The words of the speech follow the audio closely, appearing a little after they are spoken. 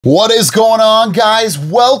What is going on, guys?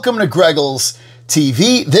 Welcome to Greggles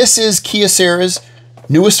TV. This is Kyocera's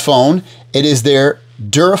newest phone. It is their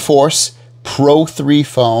DuraForce Pro 3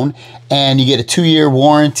 phone, and you get a 2-year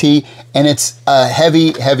warranty, and it's a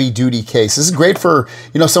heavy duty case. This is great for,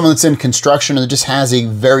 someone that's in construction and just has a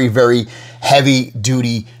very heavy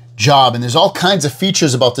duty job. And there's all kinds of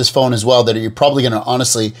features about this phone as well that you're probably gonna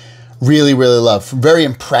honestly really love. Very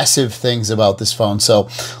impressive things about this phone. So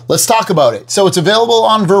let's talk about it. So it's available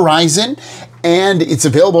on Verizon, and it's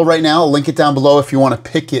available right now. I'll link it down below if you want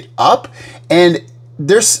to pick it up. And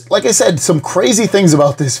there's, like I said, some crazy things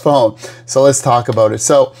about this phone. So let's talk about it.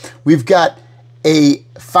 So we've got a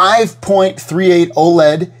 5.38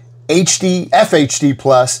 OLED HD, FHD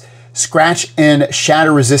plus, scratch and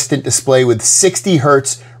shatter resistant display with 60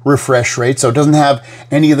 Hertz refresh rate. So it doesn't have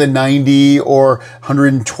any of the 90 or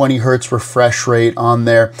 120 Hertz refresh rate on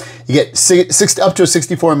there. You get up to a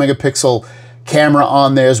 64 megapixel camera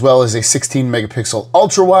on there, as well as a 16 megapixel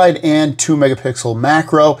ultra wide and 2 megapixel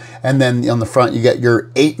macro. And then on the front, you get your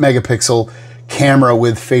 8 megapixel camera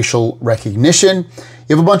with facial recognition.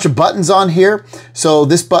 You have a bunch of buttons on here. So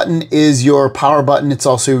this button is your power button. It's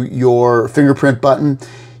also your fingerprint button.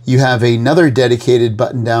 You have another dedicated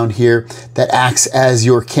button down here that acts as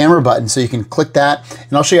your camera button. So you can click that,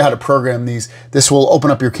 and I'll show you how to program these. This will open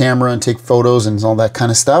up your camera and take photos and all that kind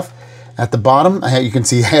of stuff. At the bottom, you can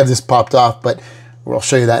see I have this popped off, but I'll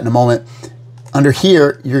show you that in a moment. Under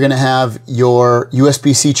here, you're gonna have your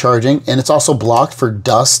USB-C charging, and it's also blocked for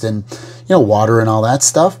dust and water and all that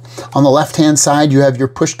stuff. On the left-hand side, you have your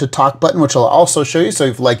push-to-talk button, which I'll also show you. So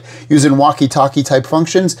if like using walkie-talkie type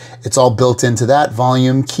functions, it's all built into that.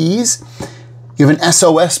 Volume keys. You have an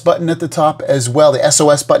SOS button at the top as well. The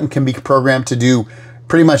SOS button can be programmed to do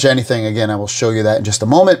pretty much anything. Again, I will show you that in just a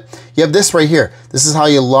moment. You have this right here. This is how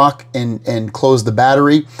you lock and close the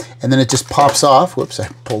battery, and then it just pops off. Whoops, I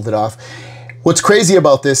pulled it off. What's crazy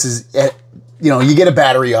about this is, you get a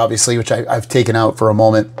battery, obviously, which I've taken out for a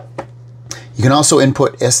moment. You can also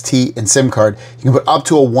input ST and SIM card. You can put up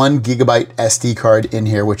to a 1 gigabyte SD card in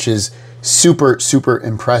here, which is super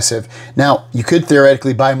impressive. Now, you could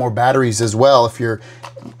theoretically buy more batteries as well if you're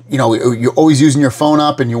always using your phone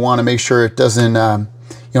up and you want to make sure it doesn't,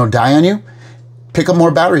 die on you. Pick up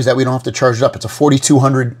more batteries that we don't have to charge it up. It's a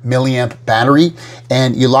 4200 milliamp battery,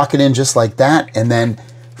 and you lock it in just like that. And then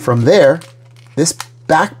from there, this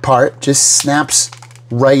back part just snaps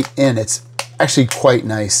right in. It's actually quite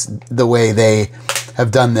nice the way they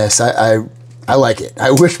have done this. I like it.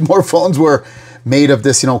 I wish more phones were made of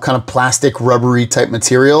this, kind of plastic rubbery type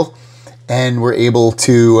material, and were able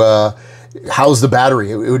to house the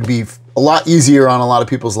battery. It would be a lot easier on a lot of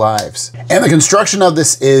people's lives. And the construction of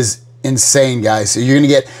this is insane, guys. So you're gonna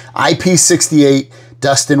get IP68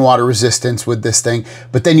 dust and water resistance with this thing,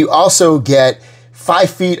 but then you also get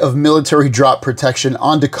 5 feet of military drop protection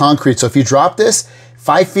onto concrete. So if you drop this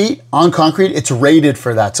 5 feet on concrete, it's rated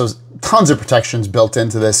for that. So tons of protections built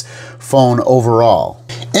into this phone overall.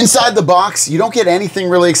 Inside the box, you don't get anything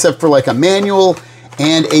really except for like a manual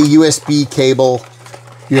and a USB cable,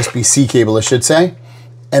 USB-C cable, I should say.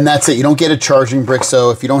 And that's it. You don't get a charging brick. So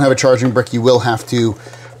if you don't have a charging brick, you will have to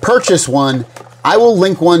purchase one. I will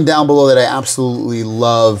link one down below that I absolutely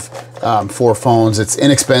love for phones. It's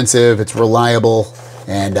inexpensive, it's reliable,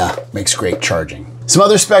 and makes great charging. Some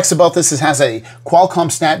other specs about this, it has a Qualcomm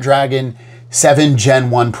Snapdragon 7 Gen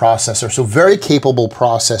 1 processor, so very capable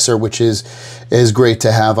processor, which is great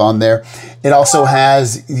to have on there. It also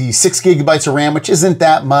has the 6 gigabytes of RAM, which isn't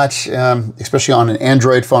that much, especially on an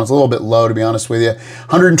Android phone. It's a little bit low, to be honest with you.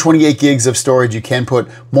 128 gigs of storage. You can put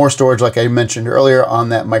more storage, like I mentioned earlier, on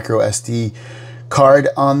that micro SD card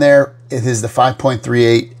on there. It is the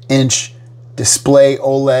 5.38 inch display,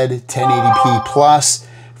 OLED 1080p plus,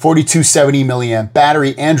 4270 milliamp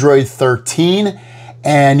battery, Android 13,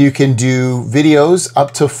 and you can do videos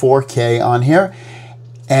up to 4K on here.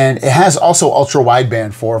 And it has also ultra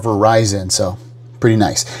wideband for Verizon, so pretty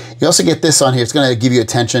nice. You also get this on here. It's gonna give you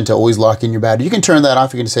attention to always lock in your battery. You can turn that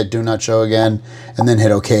off. You can just hit do not show again and then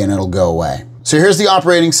hit OK and it'll go away. So here's the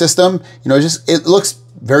operating system. It looks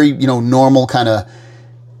very, normal kind of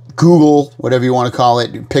Google, whatever you want to call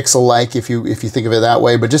it, pixel-like if you think of it that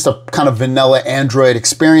way, but just a kind of vanilla Android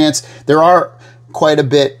experience. There are quite a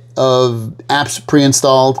bit of apps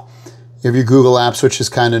pre-installed. You have your Google apps, which is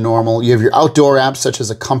kind of normal. You have your outdoor apps, such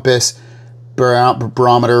as a compass,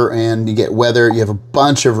 barometer, and you get weather. You have a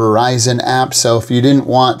bunch of Verizon apps. So if you didn't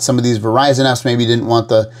want some of these Verizon apps, maybe you didn't want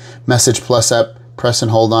the Message Plus app, press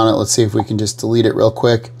and hold on it. Let's see if we can just delete it real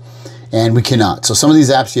quick. And we cannot. So some of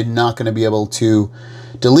these apps you're not going to be able to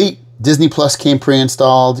delete. Disney Plus came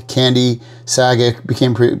pre-installed. Candy Saga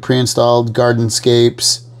became pre-installed.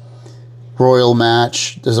 Gardenscapes. Royal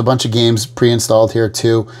Match. There's a bunch of games pre-installed here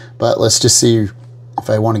too, but let's just see if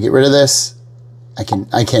I want to get rid of this. I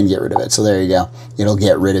can get rid of it. So there you go. It'll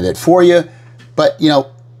get rid of it for you. But you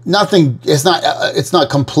know, nothing. It's not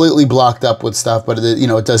completely blocked up with stuff, but you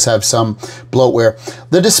know, it does have some bloatware.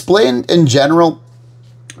 The display in general,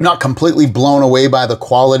 not completely blown away by the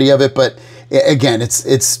quality of it, but again,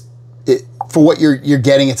 it's for what you're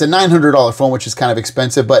getting. It's a $900 phone, which is kind of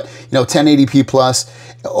expensive, but you know, 1080p plus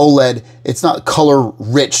OLED. It's not color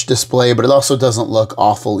rich display, but it also doesn't look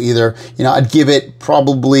awful either. You know, I'd give it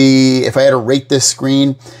probably, if I had to rate this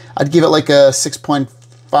screen, I'd give it like a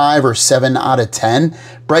 6.5 or 7 out of 10.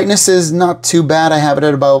 Brightness is not too bad. I have it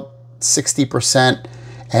at about 60%,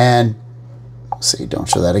 and let's see, don't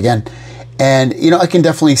show that again. And, you know, I can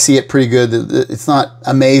definitely see it pretty good. It's not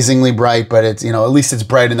amazingly bright, but it's, you know, at least it's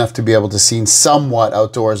bright enough to be able to see somewhat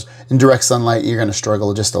outdoors. In direct sunlight, you're going to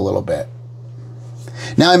struggle just a little bit.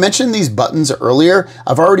 Now, I mentioned these buttons earlier.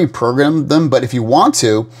 I've already programmed them, but if you want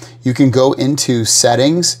to, you can go into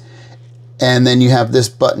settings, and then you have this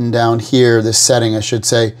button down here, this setting, I should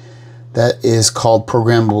say, that is called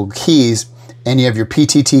programmable keys. And you have your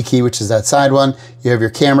PTT key, which is that side one. You have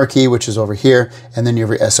your camera key, which is over here. And then you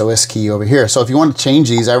have your SOS key over here. So if you want to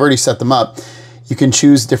change these, I've already set them up. You can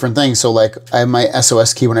choose different things. So like I have my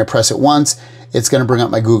SOS key. When I press it once, it's going to bring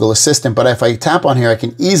up my Google Assistant. But if I tap on here, I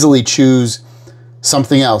can easily choose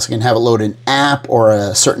something else. I can have it load an app or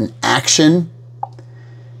a certain action.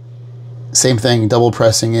 Same thing, double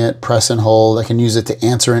pressing it, press and hold. I can use it to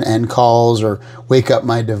answer and end calls or wake up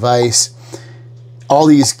my device. All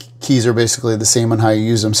these keys are basically the same on how you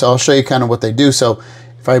use them. So I'll show you kind of what they do. So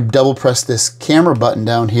if I double press this camera button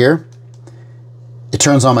down here, it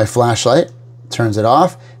turns on my flashlight, turns it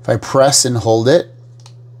off. If I press and hold it,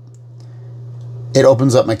 it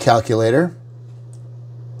opens up my calculator.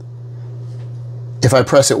 If I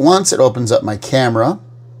press it once, it opens up my camera.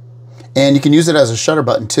 And you can use it as a shutter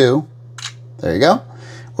button too. There you go.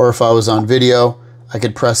 Or if I was on video, I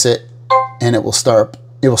could press it and it will start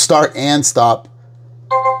and stop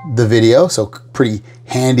the video, so pretty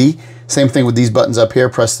handy. Same thing with these buttons up here.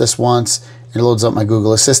 Press this once, it loads up my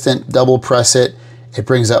Google Assistant. Double press it, it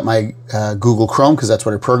brings up my Google Chrome, because that's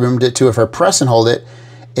what I programmed it to. If I press and hold it,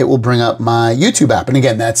 it will bring up my YouTube app. And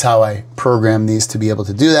again, that's how I program these to be able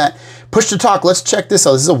to do that. Push to talk, let's check this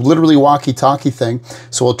out. This is a literally walkie-talkie thing.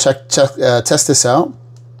 So we'll test this out.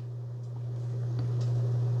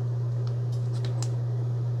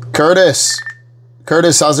 Curtis,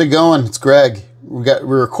 how's it going? It's Greg.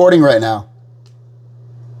 We're recording right now.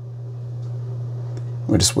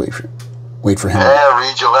 We'll just wait for him. Yeah,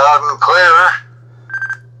 read you loud and clear.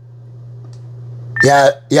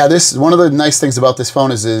 Yeah. This is one of the nice things about this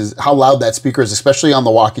phone is how loud that speaker is, especially on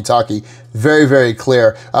the walkie-talkie. Very, very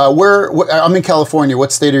clear. I'm in California.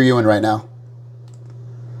 What state are you in right now?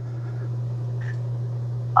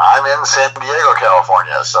 I'm in San Diego,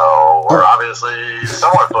 California, so we're obviously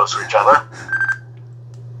somewhat close to each other.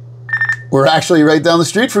 We're actually right down the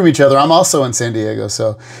street from each other. I'm also in San Diego,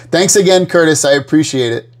 so thanks again, Curtis. I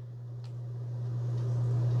appreciate it.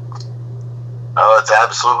 Oh, it's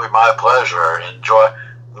absolutely my pleasure.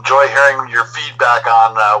 Enjoy hearing your feedback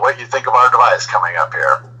on what you think of our device coming up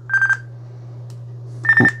here.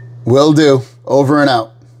 Will do. Over and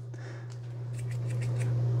out.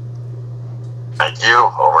 Thank you.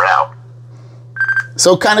 Over and out.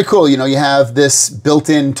 So kind of cool, you know, you have this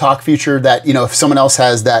built-in talk feature that, you know, if someone else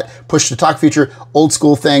has that push-to-talk feature, old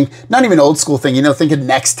school thing, not even old school thing, you know, think of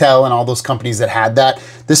Nextel and all those companies that had that.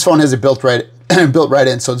 This phone has it built right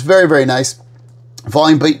in, so it's very, very nice.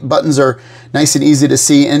 Volume buttons are nice and easy to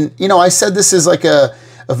see, and, you know, I said this is like a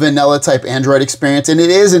vanilla type Android experience, and it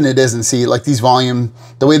is and it isn't. See, like the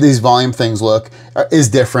way these volume things look is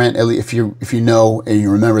different, if you know and you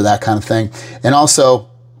remember that kind of thing. And also,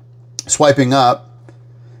 swiping up,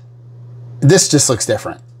 this just looks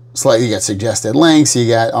different. You got suggested links, you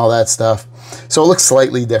got all that stuff. So it looks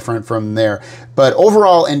slightly different from there. But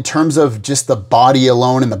overall, in terms of just the body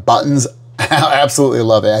alone and the buttons, I absolutely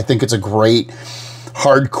love it. I think it's a great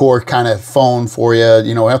hardcore kind of phone for you. You know,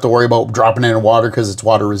 you don't have to worry about dropping it in water because it's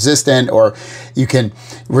water resistant, or you can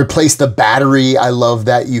replace the battery. I love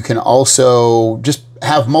that you can also just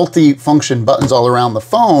have multi-function buttons all around the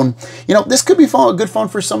phone. You know, this could be a good phone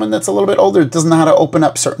for someone that's a little bit older, doesn't know how to open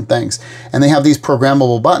up certain things. And they have these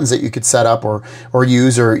programmable buttons that you could set up or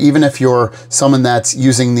use, or even if you're someone that's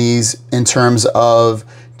using these in terms of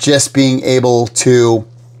just being able to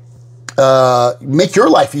make your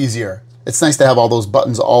life easier. It's nice to have all those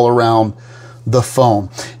buttons all around the phone.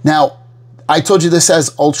 Now, I told you this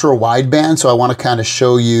has ultra wideband, so I want to kind of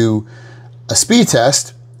show you a speed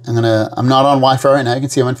test. I'm not on Wi-Fi right now. You can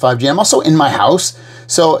see I'm on 5G. I'm also in my house.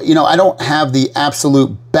 So, you know, I don't have the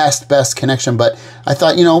absolute best connection, but I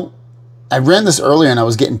thought, you know, I ran this earlier and I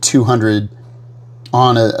was getting 200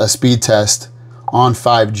 on a speed test on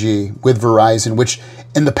 5G with Verizon, which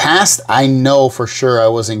in the past, I know for sure I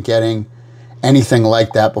wasn't getting anything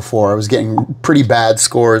like that before. I was getting pretty bad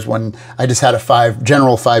scores when I just had a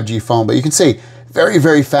general 5G phone, but you can see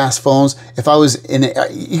very fast phones. If I was in it,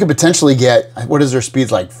 you could potentially get, what is their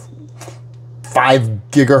speeds, like 5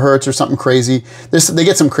 gigahertz or something crazy. They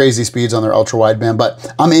get some crazy speeds on their ultra wideband,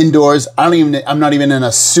 but I'm indoors. I'm not even in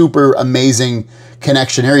a super amazing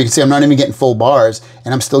connection here. You can see I'm not even getting full bars,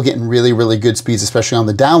 and I'm still getting really good speeds, especially on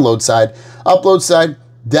the download side. Upload side,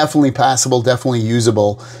 definitely passable, definitely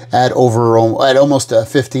usable at almost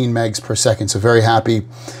 15 megs per second. So very happy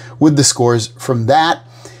with the scores from that.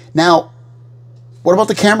 Now, what about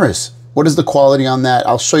the cameras? What is the quality on that?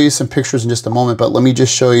 I'll show you some pictures in just a moment, but let me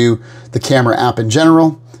just show you the camera app in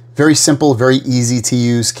general. Very simple, very easy to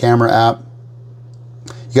use camera app.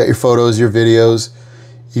 You got your photos, your videos.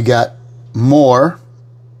 You got more.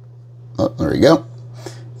 Oh, there you go.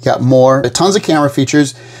 You got more. Tons of camera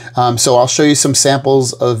features. So I'll show you some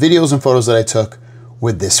samples of videos and photos that I took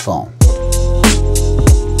with this phone.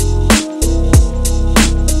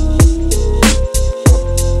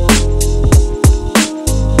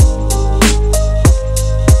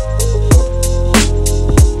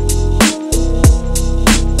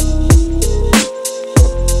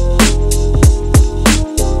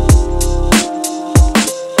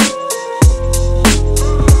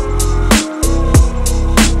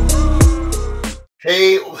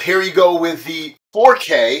 Hey, here you go with the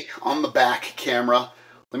 4K on the back camera.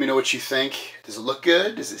 Let me know what you think. Does it look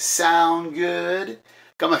good? Does it sound good?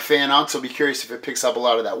 Got my fan on, so be curious if it picks up a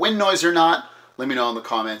lot of that wind noise or not. Let me know in the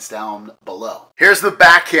comments down below. Here's the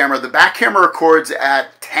back camera. The back camera records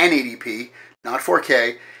at 1080p, not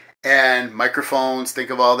 4K. And microphones,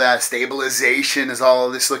 think of all that. Stabilization, is all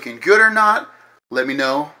of this looking good or not? Let me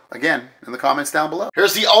know, again, in the comments down below.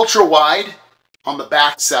 Here's the ultra wide on the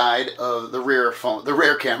back side of the rear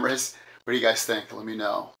cameras. What do you guys think? Let me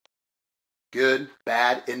know. Good,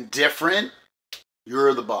 bad, indifferent?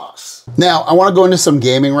 You're the boss. Now, I want to go into some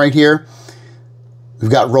gaming right here. We've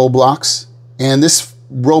got Roblox, and this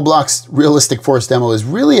Roblox Realistic Force demo is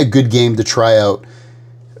really a good game to try out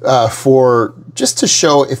just to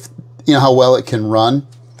show if you know how well it can run.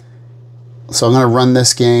 So I'm going to run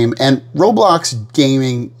this game, and Roblox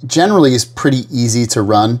gaming generally is pretty easy to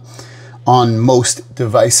run on most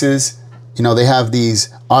devices. You know, they have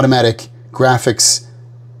these automatic graphics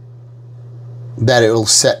that it'll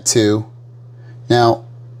set to. Now,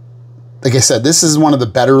 like I said, this is one of the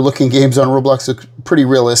better looking games on Roblox. It's pretty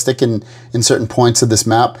realistic in certain points of this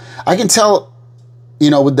map. I can tell,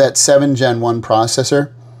 you know, with that 7 Gen 1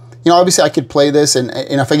 processor, you know, obviously I could play this, and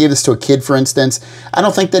if I gave this to a kid, for instance, I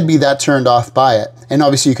don't think they'd be that turned off by it. And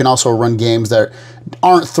obviously you can also run games that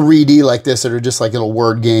aren't 3D like this, that are just like little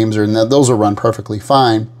word games, and those will run perfectly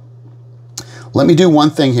fine. Let me do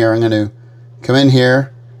one thing here. I'm going to come in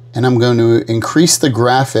here, and I'm going to increase the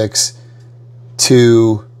graphics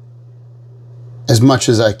to as much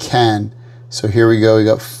as I can. So here we go. We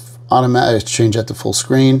got automatic, change that to full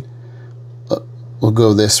screen. We'll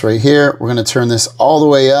go this right here. We're going to turn this all the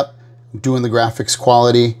way up, doing the graphics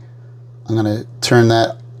quality. I'm going to turn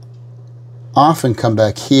that off and come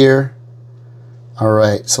back here. All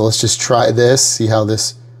right, so let's just try this, see how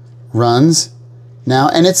this runs now.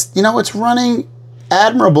 And it's, you know, it's running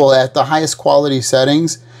admirable at the highest quality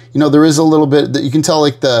settings. You know, there is a little bit that you can tell,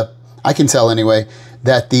 like I can tell anyway,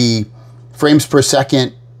 that the frames per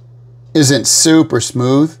second isn't super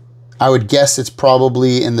smooth. I would guess it's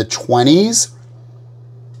probably in the 20s.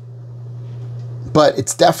 But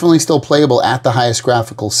it's definitely still playable at the highest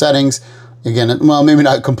graphical settings. Again, well, maybe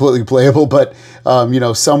not completely playable, but you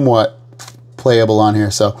know, somewhat playable on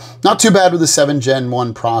here. So not too bad with the 7 Gen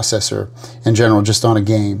 1 processor in general, just on a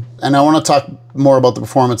game. And I want to talk more about the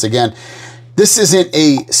performance again. This isn't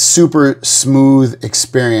a super smooth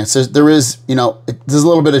experience. There is, you know, there's a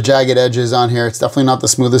little bit of jagged edges on here. It's definitely not the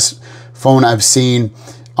smoothest phone I've seen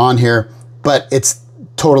on here, but it's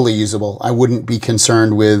totally usable. I wouldn't be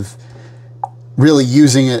concerned with really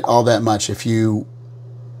using it all that much. If you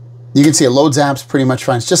can see it loads apps pretty much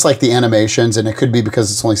fine. It's just like the animations, and it could be because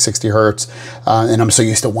it's only 60 hertz, and I'm so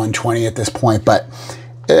used to 120 at this point, but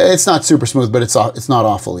it's not super smooth, but it's not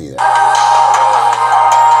awful either.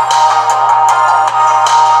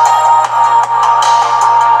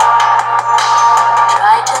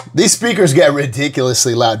 These speakers get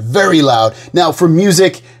ridiculously loud, very loud. Now for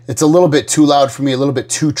music, it's a little bit too loud for me, a little bit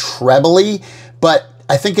too trebly, but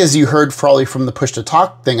I think, as you heard probably from the push to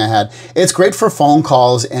talk thing I had, it's great for phone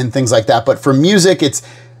calls and things like that. But for music, it's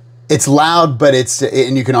loud, but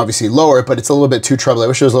and you can obviously lower it, but it's a little bit too treble. I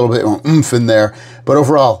wish there was a little bit more oomph in there. But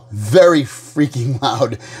overall, very freaking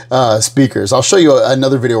loud speakers. I'll show you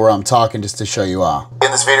another video where I'm talking just to show you.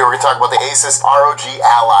 In this video, we're gonna talk about the Asus ROG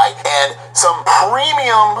Ally and some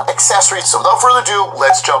premium accessories. So without further ado,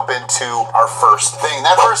 let's jump into our first thing.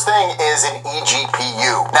 That first thing is an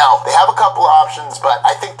eGPU. Now, they have a couple options, but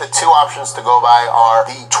I think the two options to go by are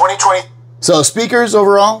the 2020. So speakers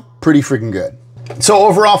overall, pretty freaking good. So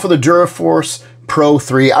overall for the DuraForce Pro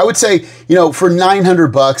 3, I would say, you know, for 900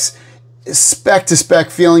 bucks, spec to spec,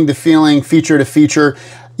 feeling to feeling, feature to feature,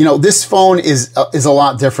 you know, this phone is a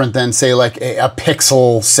lot different than, say, like a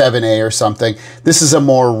Pixel 7a or something. This is a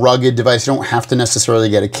more rugged device. You don't have to necessarily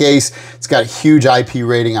get a case. It's got a huge IP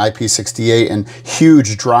rating, IP68, and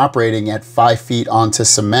huge drop rating at 5 feet onto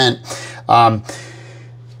cement.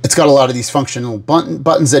 It's got a lot of these functional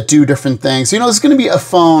buttons that do different things. You know, it's going to be a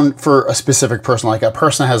phone for a specific person, like a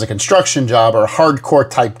person that has a construction job or a hardcore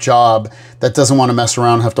type job that doesn't want to mess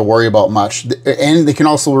around and have to worry about much. And they can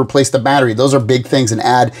also replace the battery. Those are big things, and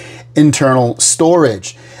add internal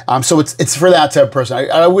storage. So it's for that type of person.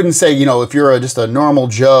 I wouldn't say, you know, if you're just a normal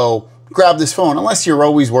Joe, grab this phone, unless you're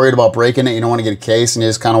always worried about breaking it. You don't want to get a case and you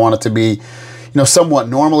just kind of want it to be, you know, somewhat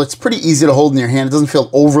normal. It's pretty easy to hold in your hand. It doesn't feel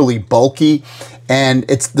overly bulky. And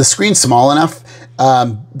the screen's small enough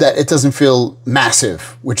that it doesn't feel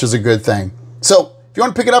massive, which is a good thing. So if you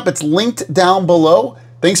want to pick it up, it's linked down below.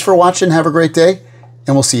 Thanks for watching. Have a great day,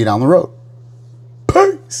 and we'll see you down the road.